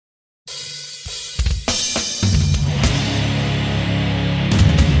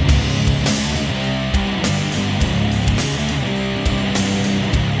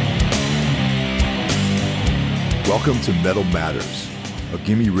Welcome to Metal Matters, a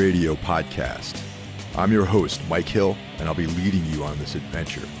Gimme Radio podcast. I'm your host, Mike Hill, and I'll be leading you on this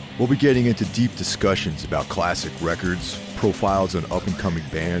adventure. We'll be getting into deep discussions about classic records, profiles on up-and-coming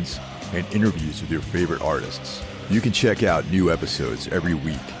bands, and interviews with your favorite artists. You can check out new episodes every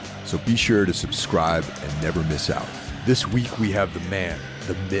week, so be sure to subscribe and never miss out. This week we have the man,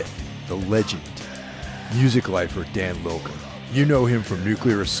 the myth, the legend, music lifer Dan Lilker. You know him from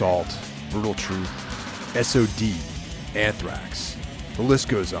Nuclear Assault, Brutal Truth, SOD, Anthrax. The list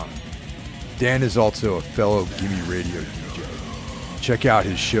goes on. Dan is also a fellow Gimme Radio DJ. Check out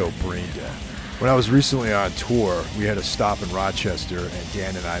his show, Brain Death. When I was recently on tour, we had a stop in Rochester, and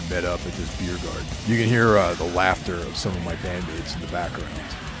Dan and I met up at this beer garden. You can hear the laughter of some of my bandmates in the background.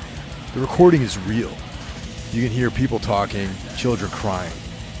 The recording is real. You can hear people talking, children crying,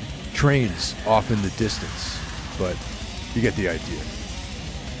 trains off in the distance, but you get the idea.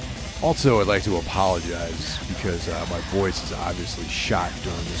 Also, I'd like to apologize because my voice is obviously shot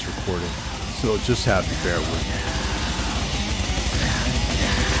during this recording, so just have to bear with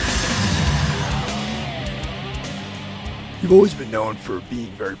me. You've always been known for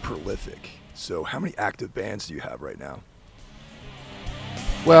being very prolific, so how many active bands do you have right now?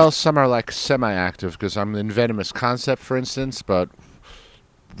 Well, some are like semi-active because I'm in Venomous Concept, for instance, but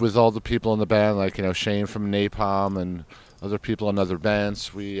with all the people in the band, like, you know, Shane from Napalm and other people in other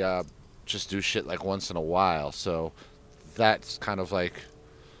bands, we just do shit like once in a while. So that's kind of like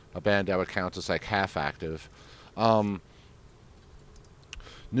a band I would count as like half active.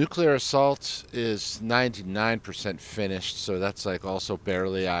 Nuclear Assault is 99% finished, so that's like also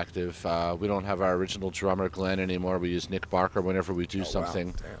barely active. We don't have our original drummer Glenn anymore. We use Nick Barker whenever we do something.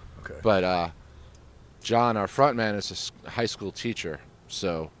 Wow. Damn. Okay. But John, our frontman, is a high school teacher,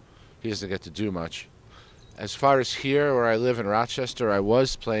 so he doesn't get to do much. As far as here, where I live in Rochester, I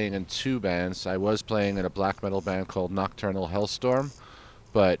was playing in two bands. I was playing in a black metal band called Nocturnal Hellstorm,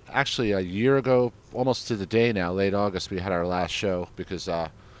 but actually a year ago, almost to the day now, late August, we had our last show because our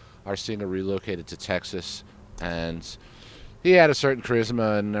singer relocated to Texas, and he had a certain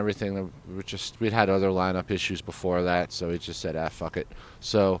charisma and everything. We'd had other lineup issues before that, so we just said, fuck it.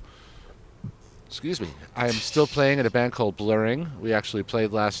 So, excuse me, I am still playing in a band called Blurring. We actually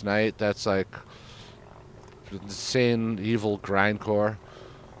played last night. That's like insane, evil grindcore,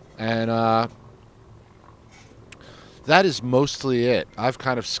 and that is mostly it. I've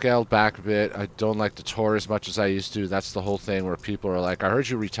kind of scaled back a bit. I don't like to tour as much as I used to. That's the whole thing where people are like, I heard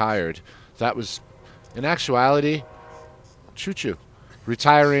you retired. That was, in actuality, choo-choo.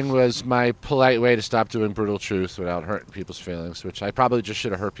 Retiring was my polite way to stop doing Brutal Truth without hurting people's feelings, which I probably just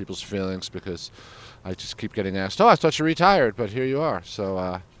should have hurt people's feelings because I just keep getting asked, I thought you retired, but here you are.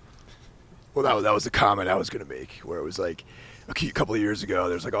 So, Well, that was the comment I was going to make, where it was like, okay, a couple of years ago,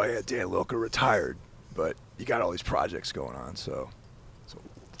 there's like, oh yeah, Dan Lilker retired, but you got all these projects going on, so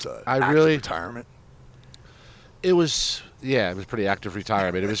it's a active retirement. It was pretty active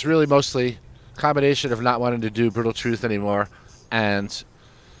retirement. It was really mostly a combination of not wanting to do Brutal Truth anymore and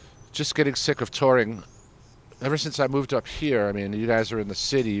just getting sick of touring. Ever since I moved up here, I mean, you guys are in the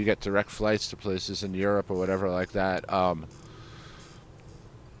city, you get direct flights to places in Europe or whatever like that.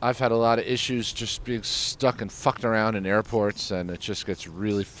 I've had a lot of issues just being stuck and fucking around in airports, and it just gets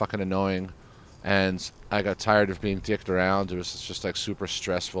really fucking annoying. And I got tired of being dicked around. It was just like super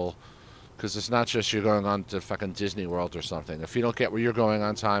stressful because it's not just you're going on to fucking Disney World or something. If you don't get where you're going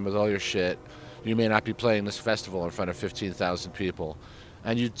on time with all your shit, you may not be playing this festival in front of 15,000 people.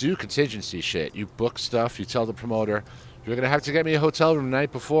 And you do contingency shit. You book stuff. You tell the promoter, you're going to have to get me a hotel room the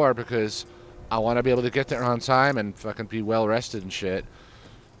night before because I want to be able to get there on time and fucking be well rested and shit.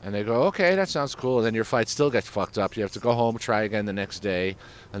 And they go, okay, that sounds cool. And then your flight still gets fucked up. You have to go home, try again the next day.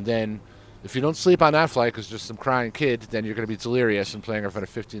 And then if you don't sleep on that flight because there's some crying kid, then you're going to be delirious and playing in front of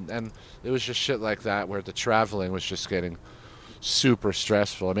 15. And it was just shit like that where the traveling was just getting super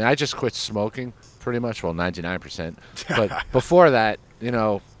stressful. I mean, I just quit smoking pretty much, well, 99%. But before that, you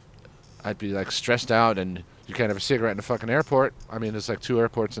know, I'd be like stressed out and you can't have a cigarette in a fucking airport. I mean, there's like 2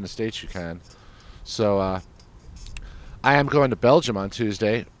 airports in the States you can. So, I am going to Belgium on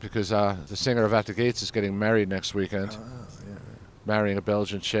Tuesday because the singer of At the Gates is getting married next weekend. Marrying a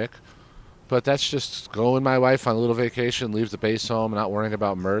Belgian chick. But that's just go with my wife on a little vacation, leave the base home, not worrying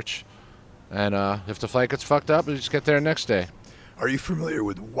about merch. And if the flight gets fucked up, we just get there next day. Are you familiar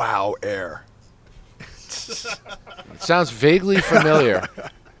with WOW Air? It sounds vaguely familiar.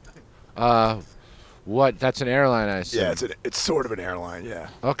 What? That's an airline, I assume. Yeah, it's sort of an airline, yeah.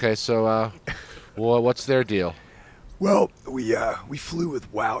 Okay, so what's their deal? Well, we flew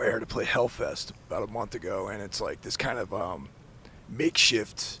with WOW Air to play Hellfest about a month ago, and it's like this kind of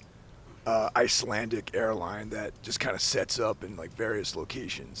makeshift Icelandic airline that just kind of sets up in like various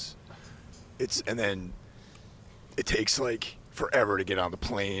locations. And then it takes like forever to get on the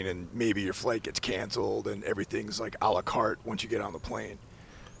plane, and maybe your flight gets canceled, and everything's like a la carte once you get on the plane.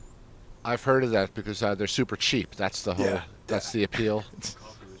 I've heard of that because they're super cheap. That's the whole. That's the appeal.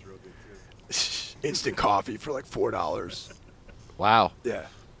 Coffee was real good too. Instant coffee for like $4. Wow. Yeah.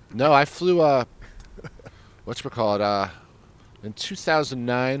 No, I flew. Whatchamacallit? In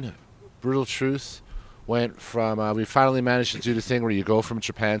 2009, Brutal Truth went from. We finally managed to do the thing where you go from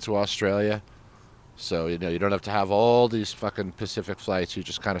Japan to Australia. So, you don't have to have all these fucking Pacific flights. You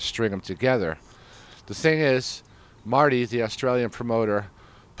just kind of string them together. The thing is, Marty, the Australian promoter,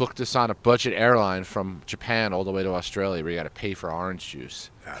 booked us on a budget airline from Japan all the way to Australia where you got to pay for orange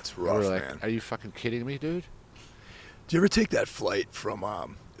juice. That's rough, like, man. Are you fucking kidding me, dude? Do you ever take that flight from out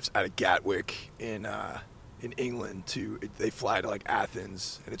of Gatwick in England they fly to like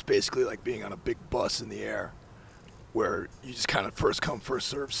Athens, and it's basically like being on a big bus in the air where you just kind of first come, first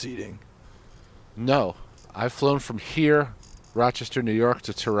serve seating? No. I've flown from here, Rochester, New York,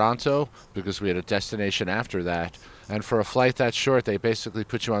 to Toronto because we had a destination after that. And for a flight that short, they basically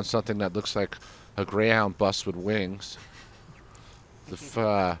put you on something that looks like a Greyhound bus with wings.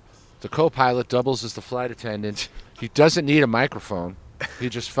 The co-pilot doubles as the flight attendant. He doesn't need a microphone. He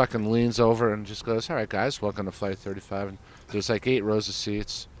just fucking leans over and just goes, "All right, guys, welcome to Flight 35." And there's like 8 rows of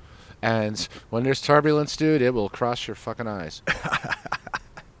seats. And when there's turbulence, dude, it will cross your fucking eyes.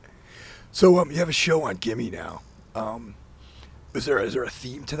 So you have a show on Gimme now. Is there a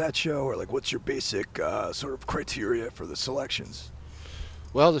theme to that show, or like what's your basic sort of criteria for the selections?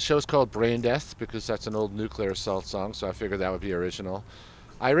 Well, the show's called Brain Death because that's an old Nuclear Assault song, so I figured that would be original.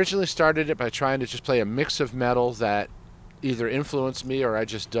 I originally started it by trying to just play a mix of metal that either influenced me or I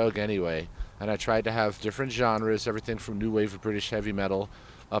just dug anyway. And I tried to have different genres, everything from new wave of British heavy metal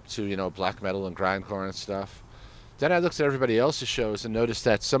up to, black metal and grindcore and stuff. Then I looked at everybody else's shows and noticed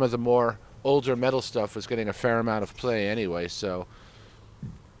that some of the more older metal stuff was getting a fair amount of play anyway, so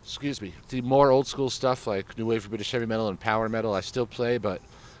the more old school stuff like new wave of British heavy metal and power metal I still play, but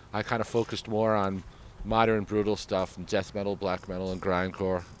I kind of focused more on modern brutal stuff and death metal, black metal, and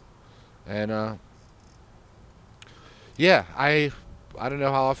grindcore. And I don't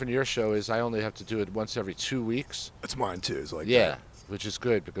know how often your show is. I only have to do it once every 2 weeks. That's mine too. It's like that. Which is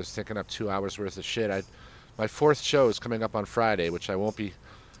good because thinking up 2 hours worth of shit. My 4th show is coming up on Friday, which I won't be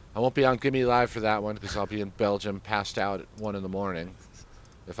on Gimme Live for that one because I'll be in Belgium, passed out at 1 in the morning.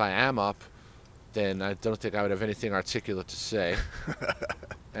 If I am up, then I don't think I would have anything articulate to say.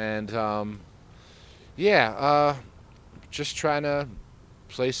 And just trying to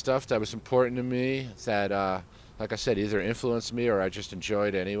play stuff that was important to me that, like I said, either influenced me or I just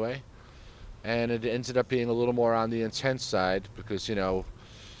enjoyed anyway. And it ended up being a little more on the intense side because,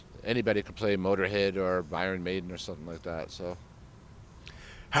 anybody could play Motorhead or Iron Maiden or something like that. So,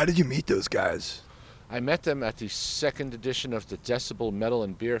 how did you meet those guys? I met them at the 2nd edition of the Decibel Metal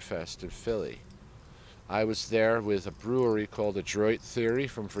and Beer Fest in Philly. I was there with a brewery called Adroit Theory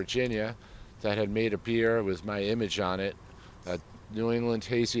from Virginia that had made a beer with my image on it, a New England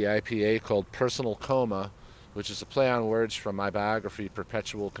hazy IPA called Personal Coma, which is a play on words from my biography,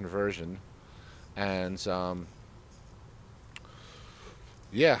 Perpetual Conversion. And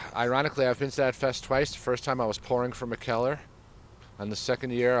ironically, I've been to that fest twice. The first time I was pouring for McKellar. And the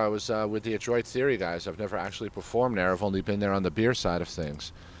second year I was with the Adroit Theory guys. I've never actually performed there. I've only been there on the beer side of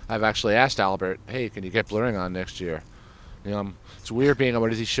things. I've actually asked Albert, hey, can you get Blurring on next year? It's weird being on one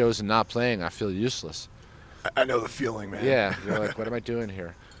of these shows and not playing. I feel useless. I know the feeling, man. Yeah, you're like, what am I doing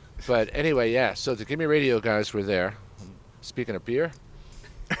here? But anyway, so the Gimme Radio guys were there. Speaking of beer.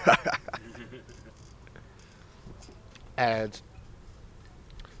 And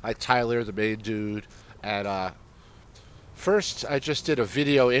Tyler, the main dude, and first I just did a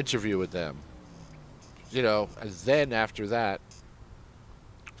video interview with them. And then after that,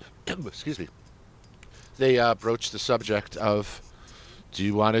 excuse me, they broached the subject of, do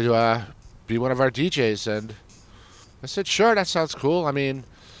you want to be one of our DJs? And I said, sure, that sounds cool. I mean,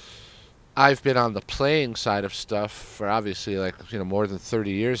 I've been on the playing side of stuff for obviously more than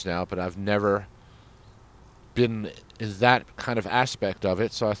 30 years now, but I've never been in that kind of aspect of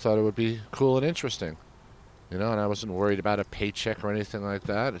it, so I thought it would be cool and interesting. And I wasn't worried about a paycheck or anything like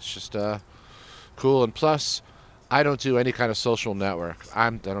that. It's just cool. And plus, I don't do any kind of social network. I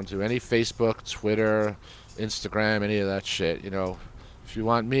don't do any Facebook, Twitter, Instagram, any of that shit. If you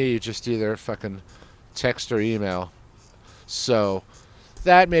want me, you just either fucking text or email. So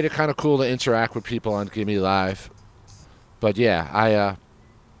that made it kind of cool to interact with people on Gimme Live. But yeah,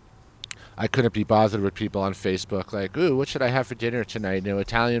 I couldn't be bothered with people on Facebook like, ooh, what should I have for dinner tonight?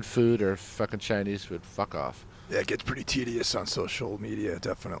 Italian food or fucking Chinese food? Fuck off. Yeah, it gets pretty tedious on social media,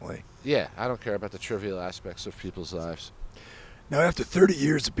 definitely. Yeah, I don't care about the trivial aspects of people's lives. Now, after 30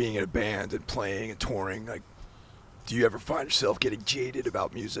 years of being in a band and playing and touring, like, do you ever find yourself getting jaded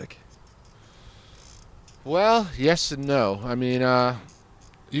about music? Well, yes and no. I mean,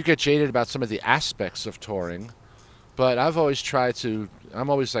 you get jaded about some of the aspects of touring, but I'm always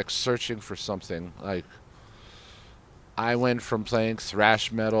like searching for something. Like, I went from playing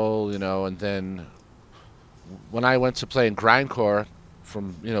thrash metal, and then when I went to playing grindcore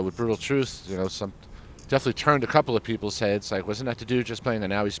with Brutal Truth, definitely turned a couple of people's heads. Like, wasn't that the dude just playing,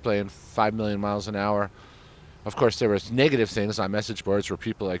 and now he's playing 5 million miles an hour? Of course, there was negative things on message boards where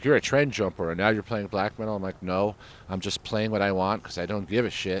people like, you're a trend jumper, and now you're playing black metal. I'm like, no, I'm just playing what I want because I don't give a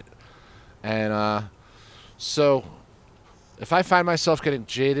shit. And so if I find myself getting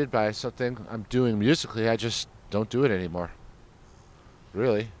jaded by something I'm doing musically, I just don't do it anymore.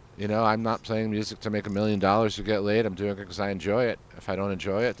 Really. I'm not playing music to make $1 million to get laid. I'm doing it because I enjoy it. If I don't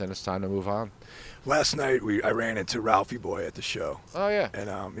enjoy it, then it's time to move on. Last night, I ran into Ralphie Boy at the show. Oh, yeah. And,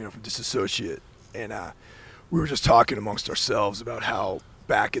 from Disassociate. And we were just talking amongst ourselves about how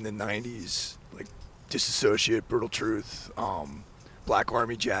back in the 90s, like Disassociate, Brutal Truth, Black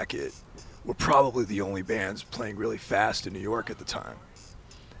Army Jacket were probably the only bands playing really fast in New York at the time.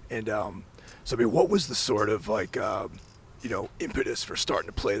 And so, what was the sort of like, impetus for starting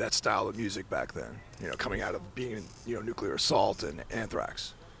to play that style of music back then, coming out of being in, Nuclear Assault and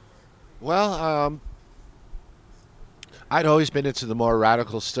Anthrax? Well, I'd always been into the more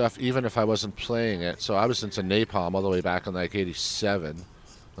radical stuff, even if I wasn't playing it. So I was into Napalm all the way back in like '87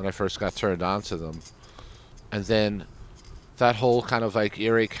 when I first got turned on to them. And then that whole kind of like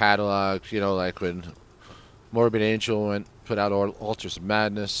eerie catalog, like when Morbid Angel put out Altars of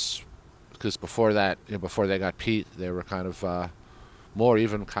Madness, because before that, before they got Pete, they were kind of more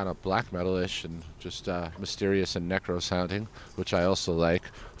even kind of black metal-ish and just mysterious and necro sounding, which I also like.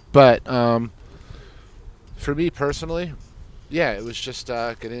 But for me personally, yeah, it was just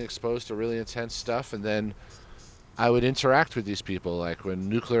getting exposed to really intense stuff, and then I would interact with these people. Like when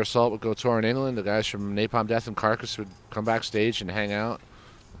Nuclear Assault would go tour in England, the guys from Napalm Death and Carcass would come backstage and hang out,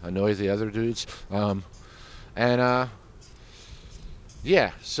 annoy the other dudes.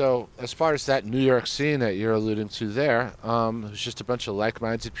 Yeah, so as far as that New York scene that you're alluding to there, it was just a bunch of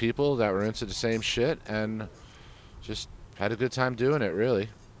like-minded people that were into the same shit and just had a good time doing it, really.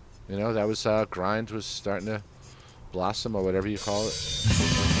 That was, grind was starting to blossom or whatever you call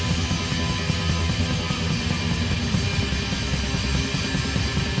it.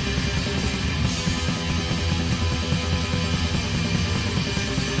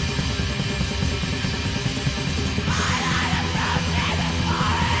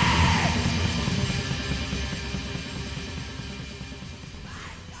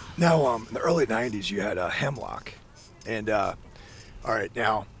 Now, in the early 90s, you had Hemlock. And, all right,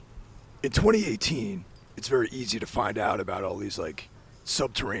 now, in 2018, it's very easy to find out about all these, like,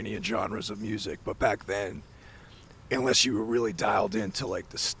 subterranean genres of music. But back then, unless you were really dialed into, like,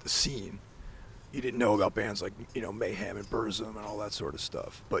 the scene, you didn't know about bands like, Mayhem and Burzum and all that sort of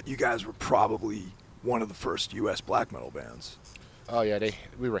stuff. But you guys were probably one of the first U.S. black metal bands. Oh, yeah,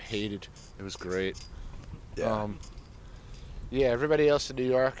 we were hated. It was great. Yeah. Yeah, everybody else in New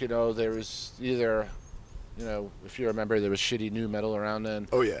York, there was either, if you remember, there was shitty new metal around then.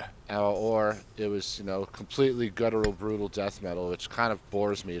 Oh, yeah. Or it was, completely guttural, brutal death metal, which kind of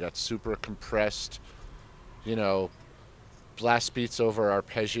bores me. That's super compressed, blast beats over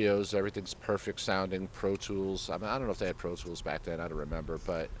arpeggios, everything's perfect sounding, Pro Tools. I don't know if they had Pro Tools back then, I don't remember.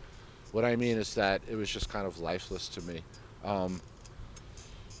 But what I mean is that it was just kind of lifeless to me.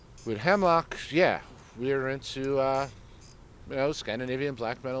 With Hemlock, yeah, we were into... Scandinavian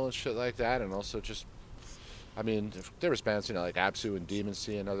black metal and shit like that, and also just, there was bands, like Absu and Demon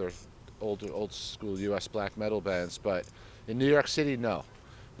Sea and other old school U.S. black metal bands, but in New York City, no,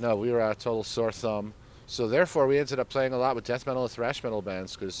 we were a total sore thumb. So therefore, we ended up playing a lot with death metal and thrash metal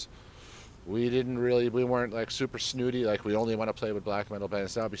bands because we weren't like super snooty, like we only want to play with black metal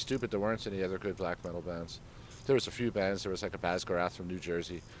bands. That would be stupid. There weren't any other good black metal bands. There was a few bands. There was like a Basgarath from New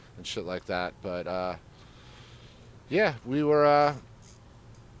Jersey and shit like that, but. Yeah, we were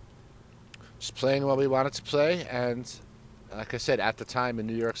just playing what we wanted to play, and like I said, at the time in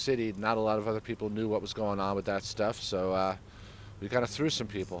New York City, not a lot of other people knew what was going on with that stuff, so we kind of threw some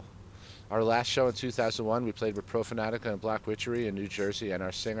people. Our last show in 2001, we played with Profanatica and Black Witchery in New Jersey, and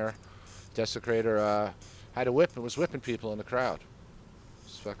our singer, Desecrator, had a whip and was whipping people in the crowd.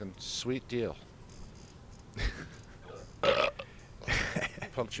 It's a fucking sweet deal.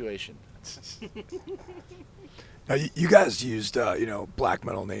 punctuation. Now, you guys used, black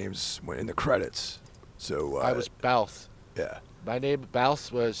metal names in the credits. So I was Balth. Yeah. My name,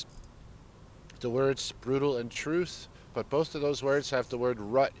 Balth, was the words brutal and truth, but both of those words have the word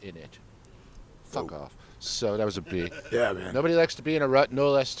rut in it. Fuck off. So that was a B. Yeah, man. Nobody likes to be in a rut, no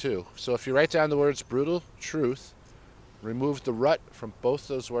less too. So if you write down the words brutal, truth, remove the rut from both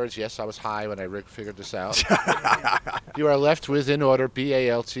those words. Yes, I was high when I figured this out. You are left with, in order,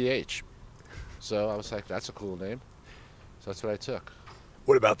 B-A-L-T-H. So I was like, that's a cool name. So that's what I took.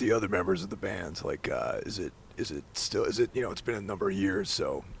 What about the other members of the band? Like, is it still, it's been a number of years,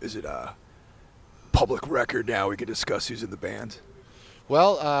 so is it a public record now? We can discuss who's in the band.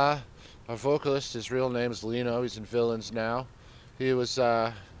 Well, our vocalist, his real name is Lino. He's in Villains now. He was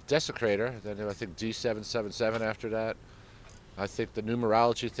Desecrator, then I think D777 after that. I think the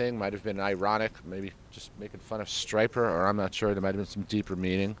numerology thing might have been ironic, maybe just making fun of Stryper, or I'm not sure. There might have been some deeper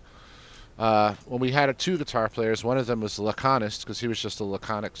meaning. When we had two guitar players, one of them was Laconist, because he was just a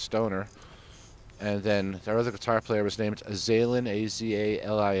laconic stoner. And then our other guitar player was named Azalin,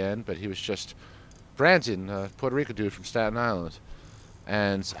 A-Z-A-L-I-N, but he was just Brandon, a Puerto Rico dude from Staten Island.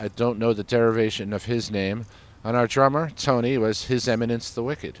 And I don't know the derivation of his name. And our drummer, Tony, was His Eminence the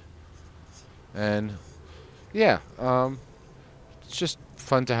Wicked. And, yeah, it's just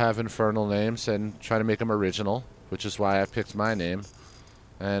fun to have infernal names and try to make them original, which is why I picked my name.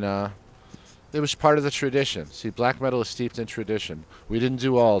 And it was part of the tradition. See, black metal is steeped in tradition. We didn't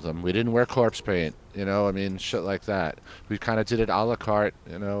do all of them. We didn't wear corpse paint, shit like that. We kind of did it a la carte,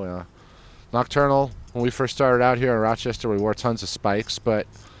 Nocturnal, when we first started out here in Rochester, we wore tons of spikes, but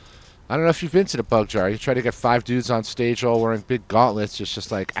I don't know if you've been to the Bug Jar. You try to get 5 dudes on stage all wearing big gauntlets. It's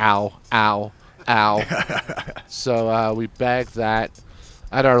just like, ow, ow, ow. So we bagged that.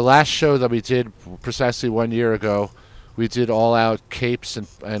 At our last show that we did precisely 1 year ago, we did all-out capes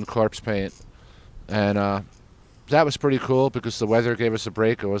and corpse paint. And that was pretty cool because the weather gave us a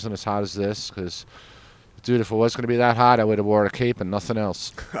break. It wasn't as hot as this because, dude, if it was going to be that hot, I would have wore a cape and nothing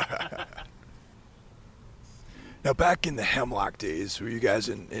else. Now, back in the Hemlock days, were you guys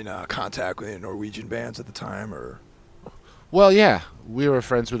in contact with any Norwegian bands at the time, or? Well, yeah, we were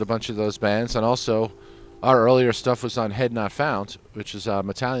friends with a bunch of those bands, and also our earlier stuff was on Head Not Found, which is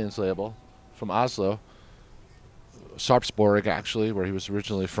Metallion's label from Oslo, Sarpsborg, actually, where he was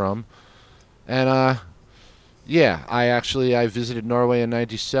originally from. And, yeah, I visited Norway in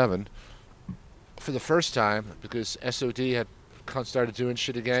 97 for the first time because SOD had started doing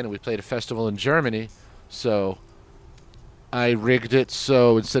shit again, and we played a festival in Germany, so I rigged it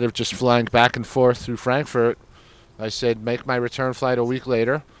so instead of just flying back and forth through Frankfurt, I said make my return flight a week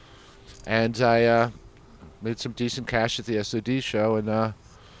later, and I made some decent cash at the SOD show and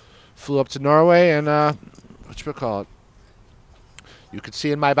flew up to Norway and whatchamacallit, you could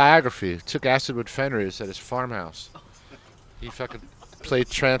see in my biography, took acid with Fenris at his farmhouse. He fucking played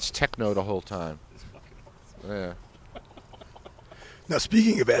trance techno the whole time. Yeah. Now,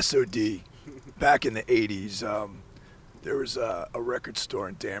 speaking of SOD, back in the 80s, there was a record store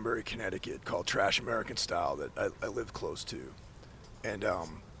in Danbury, Connecticut called Trash American Style that I lived close to. And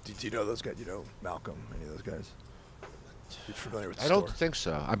do you know those guys? You know Malcolm, any of those guys? You familiar with the store? I don't think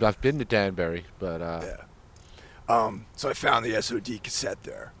so. I've been to Danbury, but... Yeah. So I found the SOD cassette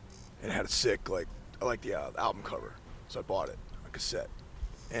there. And it had a sick, I like the album cover. So I bought it, a cassette.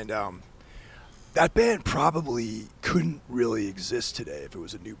 And that band probably couldn't really exist today if it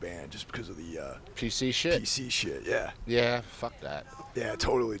was a new band just because of the PC shit. PC shit, yeah. Yeah, fuck that. Yeah,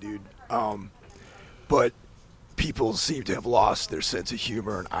 totally, dude. But people seem to have lost their sense of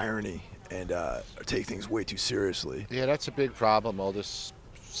humor and irony and take things way too seriously. Yeah, that's a big problem, all this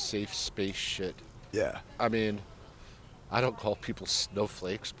safe space shit. Yeah. I mean, I don't call people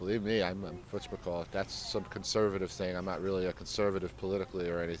snowflakes, believe me. I'm whatchamacallit, that's some conservative thing. I'm not really a conservative politically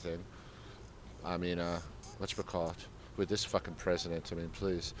or anything. I mean, whatchamacallit, with this fucking president, I mean,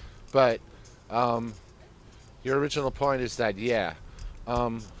 please. But your original point is that, yeah,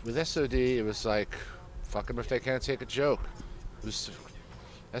 with SOD, it was like, fuck them if they can't take a joke.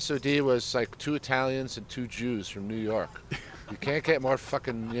 SOD was like 2 Italians and 2 Jews from New York. You can't get more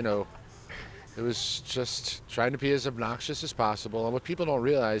fucking, it was just trying to be as obnoxious as possible. And what people don't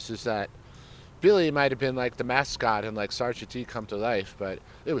realize is that Billy might have been like the mascot in like Sergeant T Come to Life, but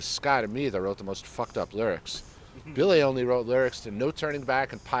it was Scott and me that wrote the most fucked up lyrics. Billy only wrote lyrics to No Turning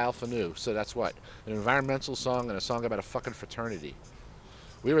Back and Pile for New. So that's what? An environmental song and a song about a fucking fraternity.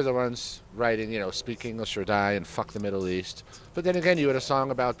 We were the ones writing, Speak English or Die and Fuck the Middle East. But then again, you had a song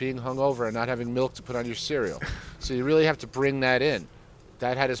about being hungover and not having milk to put on your cereal. So you really have to bring that in.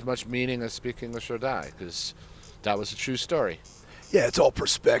 That had as much meaning as Speak English or Die, because that was a true story. Yeah, it's all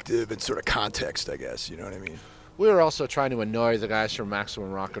perspective and sort of context, I guess. You know what I mean? We were also trying to annoy the guys from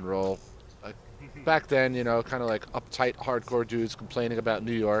Maximum Rock and Roll. Back then, you know, kind of like uptight hardcore dudes complaining about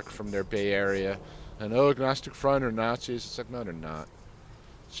New York from their Bay Area. And, Agnostic Front are Nazis. It's like, no, they're not.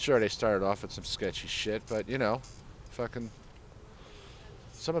 Sure, they started off with some sketchy shit, but, you know, fucking...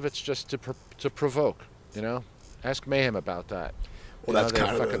 Some of it's just to provoke, you know? Ask Mayhem about that. Well, that's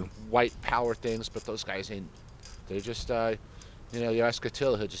kind of fucking white power things, but those guys ain't... They're just, you know, you ask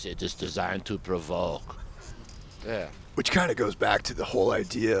Attila, he'll just say, just designed to provoke. Yeah. Which kind of goes back to the whole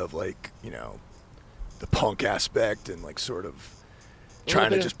idea of, like, you know, the punk aspect and, like, sort of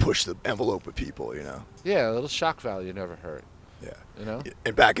trying to just push the envelope with people, you know? Yeah, a little shock value never hurt. Yeah. You know?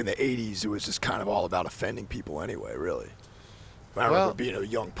 And back in the 80s, it was just kind of all about offending people anyway, really. I remember being a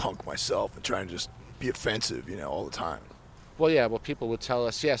young punk myself and trying to just be offensive, you know, all the time. Well, yeah, well, people would tell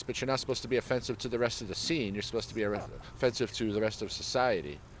us, yes, but you're not supposed to be offensive to the rest of the scene. You're supposed to be offensive to the rest of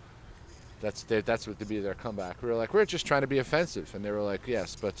society. That's what would be their comeback. We were like, we're just trying to be offensive. And they were like,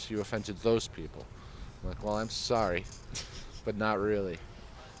 yes, but you offended those people. I'm like, well, I'm sorry, but not really.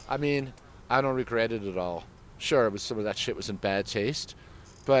 I mean, I don't regret it at all. Sure, some of that shit was in bad taste,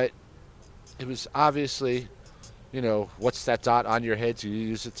 but it was obviously, you know, what's that dot on your head? Do you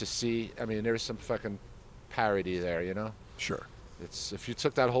use it to see? I mean, there was some fucking parody there, you know? Sure. It's if you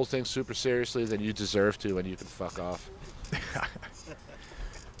took that whole thing super seriously, then you deserve to, and you can fuck off.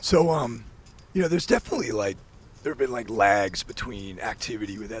 So, you know, there's definitely, like, there have been, like, lags between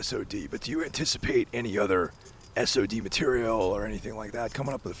activity with SOD, but do you anticipate any other SOD material or anything like that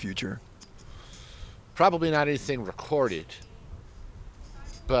coming up in the future? Probably not anything recorded,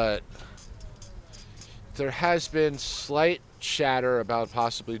 but there has been slight chatter about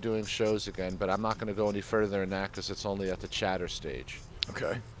possibly doing shows again, but I'm not going to go any further than that because it's only at the chatter stage.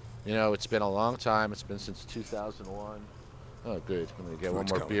 Okay. You know, it's been a long time. It's been since 2001. Oh, good. I'm going to get one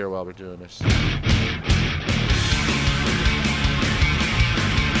more beer while we're doing this.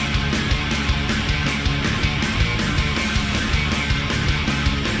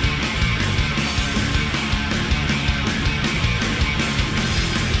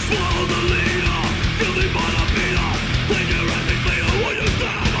 Swallow the leader, filthy bottom feeder, bleed your ethnic leader, will you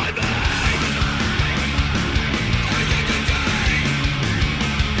stand on my back?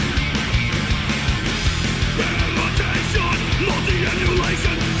 Imitation,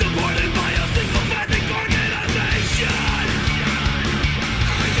 multi-emulation, supported by a sympathetic organization.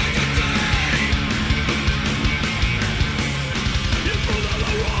 You pull out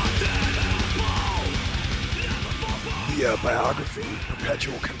a rotten apple. The biography,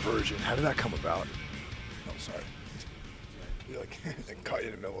 Perpetual Conversion, how did that come about? Oh, sorry. You like caught you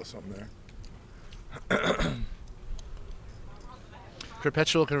in the middle of something there.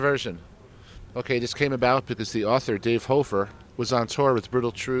 Perpetual Conversion. Okay, this came about because the author, Dave Hofer, was on tour with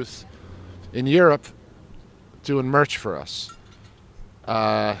Brutal Truth in Europe doing merch for us.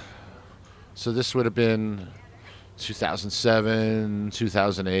 So this would have been 2007,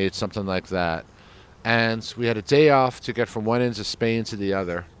 2008, something like that. And we had a day off to get from one end of Spain to the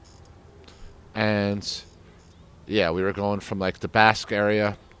other. And, yeah, we were going from, like, the Basque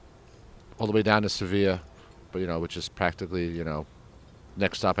area all the way down to Sevilla, but, you know, which is practically, you know,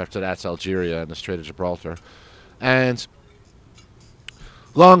 next stop after that's Algeria and the Strait of Gibraltar. And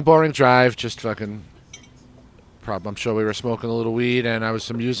long, boring drive, just fucking problem. I'm sure we were smoking a little weed, and I was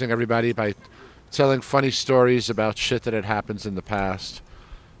amusing everybody by telling funny stories about shit that had happened in the past.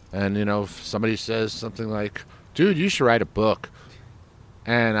 And, you know, if somebody says something like, dude, you should write a book.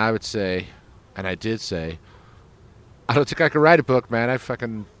 And I would say, and I did say, I don't think I could write a book, man. I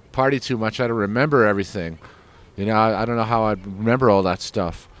fucking party too much. I don't remember everything. You know, I don't know how I'd remember all that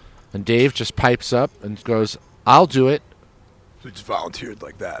stuff. And Dave just pipes up and goes, I'll do it. So you just volunteered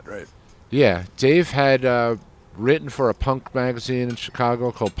like that, right? Yeah. Dave had written for a punk magazine in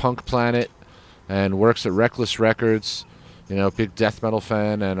Chicago called Punk Planet and works at Reckless Records. You know, big death metal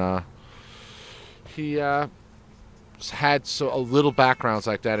fan. And he had a little backgrounds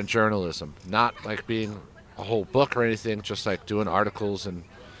like that in journalism. Not like being a whole book or anything, just like doing articles and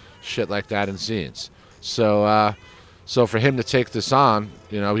shit like that in zines. So for him to take this on,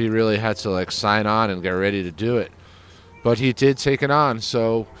 you know, he really had to like sign on and get ready to do it. But he did take it on.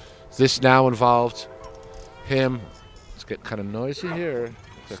 So this now involved him. It's getting kind of noisy here.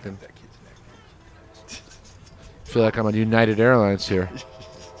 I feel like I'm on United Airlines here,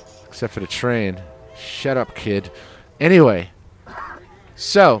 except for the train. Shut up, kid. Anyway,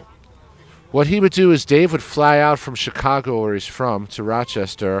 so what he would do is Dave would fly out from Chicago, where he's from, to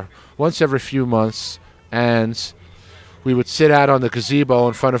Rochester once every few months, and we would sit out on the gazebo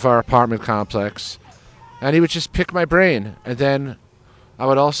in front of our apartment complex And he would just pick my brain. And then I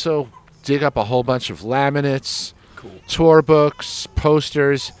would also dig up a whole bunch of laminates, tour books,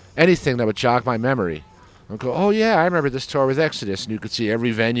 posters, anything that would jog my memory. I'd go, oh, yeah, I remember this tour with Exodus. And you could see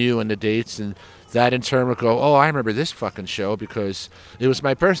every venue and the dates. And that in turn would go, oh, I remember this fucking show because it was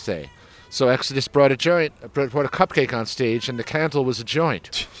my birthday. So Exodus brought a cupcake on stage, and the candle was a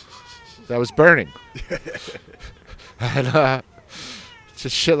joint that was burning. And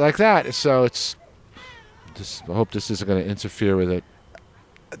just shit like that. So it's just, I hope this isn't going to interfere with it.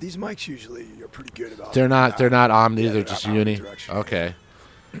 These mics usually are pretty good about. They're not omni. Yeah, they're just uni. Okay,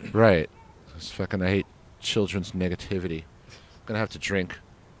 right. It's fucking. I hate children's negativity. I'm gonna have to drink.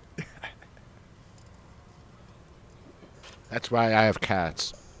 That's why I have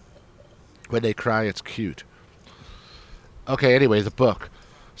cats. When they cry, it's cute. Okay. Anyway, the book.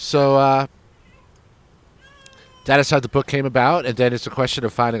 So that is how the book came about, and then it's a question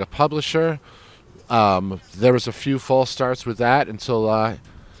of finding a publisher. There was a few false starts with that until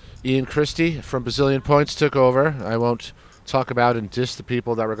Ian Christie from Bazillion Points took over. I won't talk about and diss the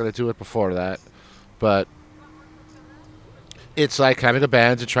people that were going to do it before that, but it's like having a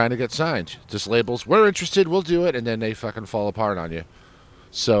band and trying to get signed. Just labels, we're interested, we'll do it, and then they fucking fall apart on you.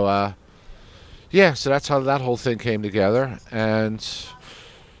 So, yeah, so that's how that whole thing came together, and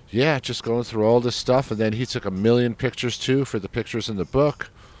yeah, just going through all this stuff, and then he took 1 million pictures too for the pictures in the book,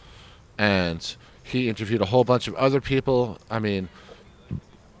 and he interviewed a whole bunch of other people. I mean,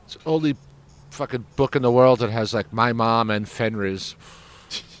 it's the only fucking book in the world that has like my mom and Fenriz,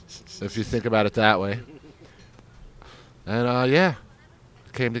 if you think about it that way. And yeah,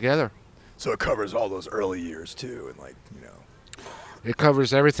 it came together. So it covers all those early years too, and like, you know. It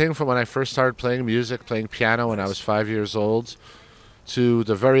covers everything from when I first started playing music, playing piano when I was 5 years old, to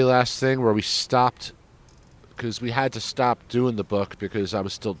the very last thing where we stopped, because we had to stop doing the book because I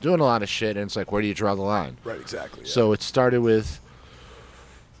was still doing a lot of shit, and it's like, where do you draw the line? Right, exactly. Yeah. So it started with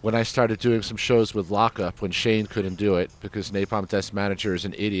when I started doing some shows with Lockup when Shane couldn't do it because Napalm Death's manager is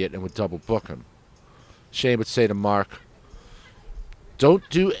an idiot and would double book him. Shane would say to Mark, don't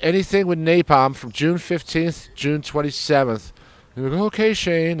do anything with Napalm from June 15th, June 27th. And we go, okay,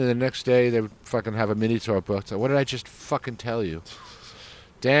 Shane. And the next day they would fucking have a mini tour booked. So what did I just fucking tell you?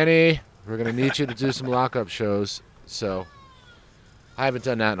 Danny, we're going to need you to do some Lockup shows. So I haven't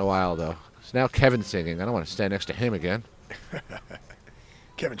done that in a while, though. So now Kevin's singing. I don't want to stand next to him again.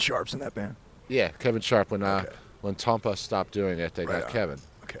 Kevin Sharp's in that band? Yeah, Kevin Sharp. When Okay. when Tompa stopped doing it, they Right got on. Kevin.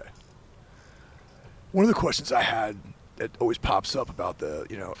 Okay. One of the questions I had that always pops up about the,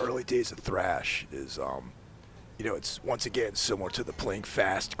 you know, early days of thrash is, you know, it's once again similar to the playing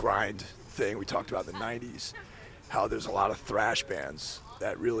fast grind thing we talked about in the 90s, how there's a lot of thrash bands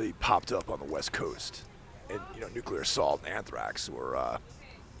that really popped up on the West Coast. And, you know, Nuclear Assault and Anthrax were,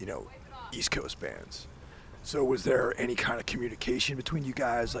 you know, East Coast bands. So was there any kind of communication between you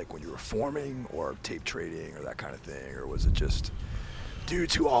guys, like when you were forming or tape trading or that kind of thing? Or was it just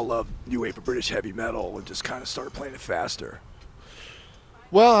dudes who all loved new wave of British heavy metal and just kind of started playing it faster?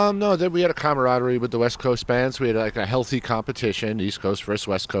 Well, no, we had a camaraderie with the West Coast bands. We had like a healthy competition, East Coast versus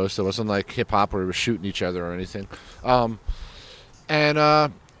West Coast. It wasn't like hip-hop where we were shooting each other or anything. And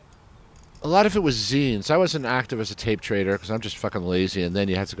a lot of it was zines. I wasn't active as a tape trader because I'm just fucking lazy, and then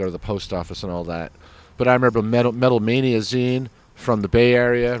you had to go to the post office and all that. But I remember Metal Mania zine from the Bay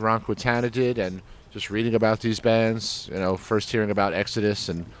Area, Ron Quintana did, and just reading about these bands, you know, first hearing about Exodus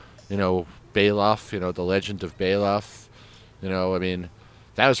and, you know, Bailoff, you know, the legend of Bailoff. You know, I mean,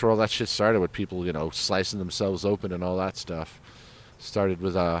 that was where all that shit started with people, you know, slicing themselves open and all that stuff. Started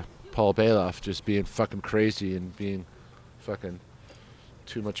with Paul Bailoff just being fucking crazy and being fucking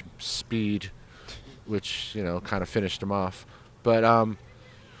too much speed, which, you know, kind of finished him off. But,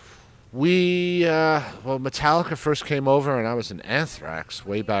 well, Metallica first came over, and I was in Anthrax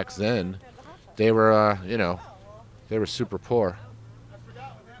way back then. They were, you know, they were super poor.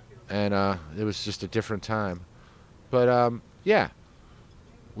 And it was just a different time. But, yeah,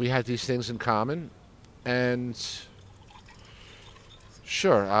 we had these things in common. And,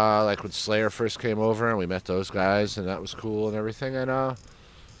 sure, like when Slayer first came over, and we met those guys, and that was cool and everything. And,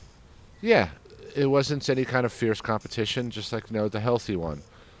 yeah, it wasn't any kind of fierce competition, just like, you know, the healthy one.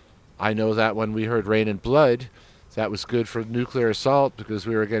 I know that when we heard Rain and Blood, that was good for Nuclear Assault because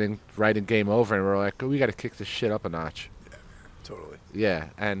we were writing Game Over, and we were like, oh, we got to kick this shit up a notch. Yeah, totally. Yeah,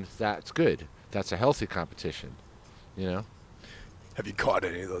 and that's good. That's a healthy competition, you know? Have you caught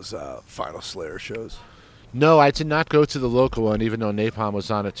any of those Final Slayer shows? No, I did not go to the local one, even though Napalm was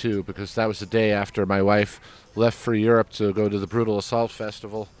on it too, because that was the day after my wife left for Europe to go to the Brutal Assault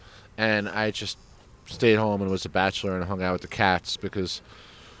Festival, and I just stayed home and was a bachelor and hung out with the cats because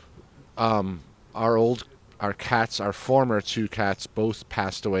our cats, our former 2 cats, both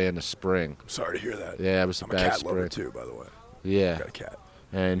passed away in the spring. I'm sorry to hear that. Yeah, it was a I'm a bad cat spring. lover too, by the way. Yeah. I got a cat.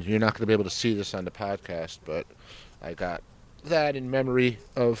 And you're not going to be able to see this on the podcast, but I got that in memory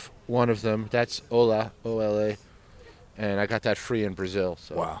of one of them. That's Ola, O-L-A. And I got that free in Brazil,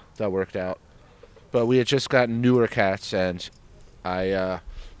 so Wow. that worked out. But we had just gotten newer cats, and I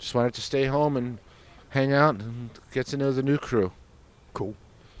just wanted to stay home and hang out and get to know the new crew. Cool.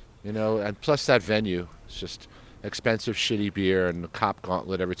 You know, and plus that venue. It's just expensive, shitty beer and the cop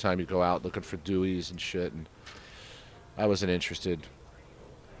gauntlet every time you go out looking for Deweys and shit, and I wasn't interested.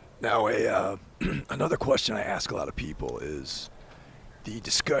 Now, another question I ask a lot of people is the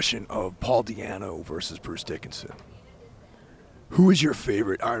discussion of Paul Di'Anno versus Bruce Dickinson. Who is your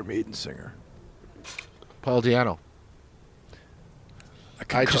favorite Iron Maiden singer? Paul Di'Anno. I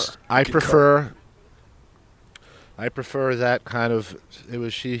prefer that kind of.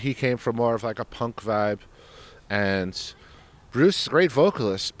 He came from more of like a punk vibe, and Bruce, great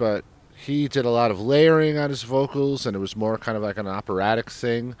vocalist, but he did a lot of layering on his vocals, and it was more kind of like an operatic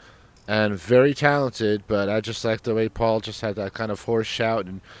thing, and very talented. But I just liked the way Paul just had that kind of hoarse shout,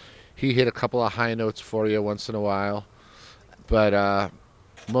 and he hit a couple of high notes for you once in a while. But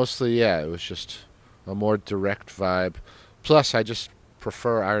mostly, yeah, it was just a more direct vibe. Plus, I just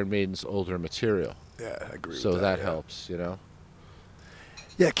prefer Iron Maiden's older material. Yeah, I agree So with that. that helps, you know?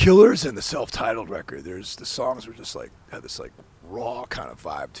 Yeah, Killers and the self-titled record, the songs were just like, had this like raw kind of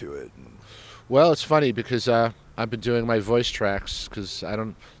vibe to it. And Well, it's funny because I've been doing my voice tracks because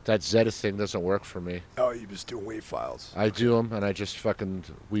that Zeta thing doesn't work for me. oh, you just doing wave files. I do them and I just fucking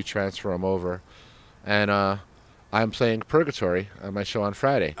transfer them over. And I'm playing Purgatory on my show on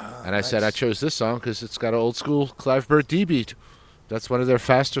Friday. And I said I nice. chose this song because it's got an old school Clive Burr D beat. That's one of their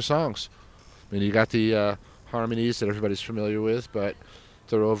faster songs. I mean, you got the harmonies that everybody's familiar with, but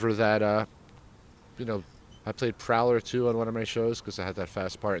they're over that, I played Prowler too on one of my shows because I had that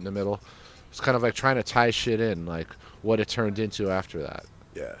fast part in the middle. It's kind of like trying to tie shit in, like what it turned into after that,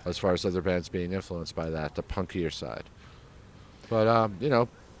 Yeah. as far as other bands being influenced by that, the punkier side. But,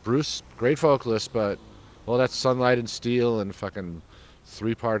 Bruce, great vocalist, but all that Sunlight and Steel and fucking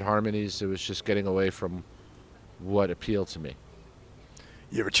 3-part harmonies, it was just getting away from what appealed to me.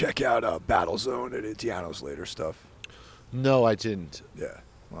 You ever check out Battle Zone and Di'Anno's later stuff? No, I didn't. Yeah.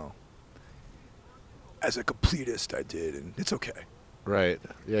 Well, as a completist, I did, and it's okay. Right.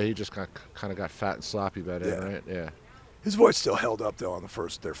 Yeah, he just kind of got fat and sloppy by then, Yeah. right? Yeah. His voice still held up though on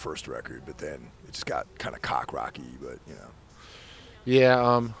their first record, but then it just got kind of cock rocky. But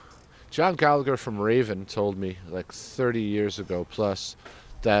Yeah, John Gallagher from Raven told me like 30 years ago plus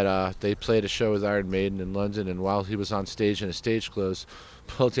that they played a show with Iron Maiden in London, and while he was on stage in his stage clothes,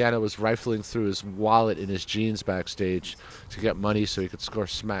 Paul Di'Anno was rifling through his wallet in his jeans backstage to get money so he could score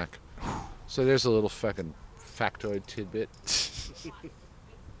smack. So there's a little fucking factoid tidbit.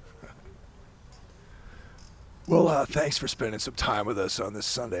 Well, thanks for spending some time with us on this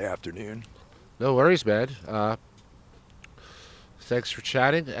Sunday afternoon. No worries, man. Thanks for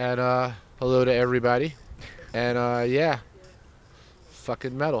chatting, and hello to everybody. And yeah,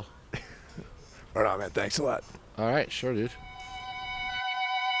 fucking metal. All right, man. Thanks a lot. All right, sure, dude.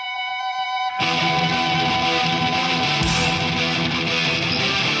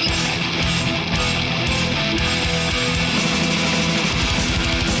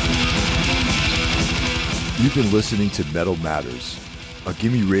 You've been listening to Metal Matters, a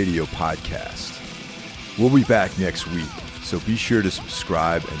Gimme Radio podcast. We'll be back next week, so be sure to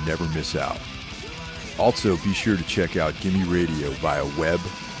subscribe and never miss out. Also, be sure to check out Gimme Radio via web,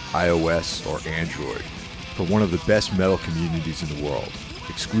 iOS, or Android for one of the best metal communities in the world,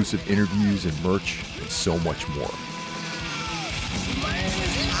 exclusive interviews and merch, and so much more.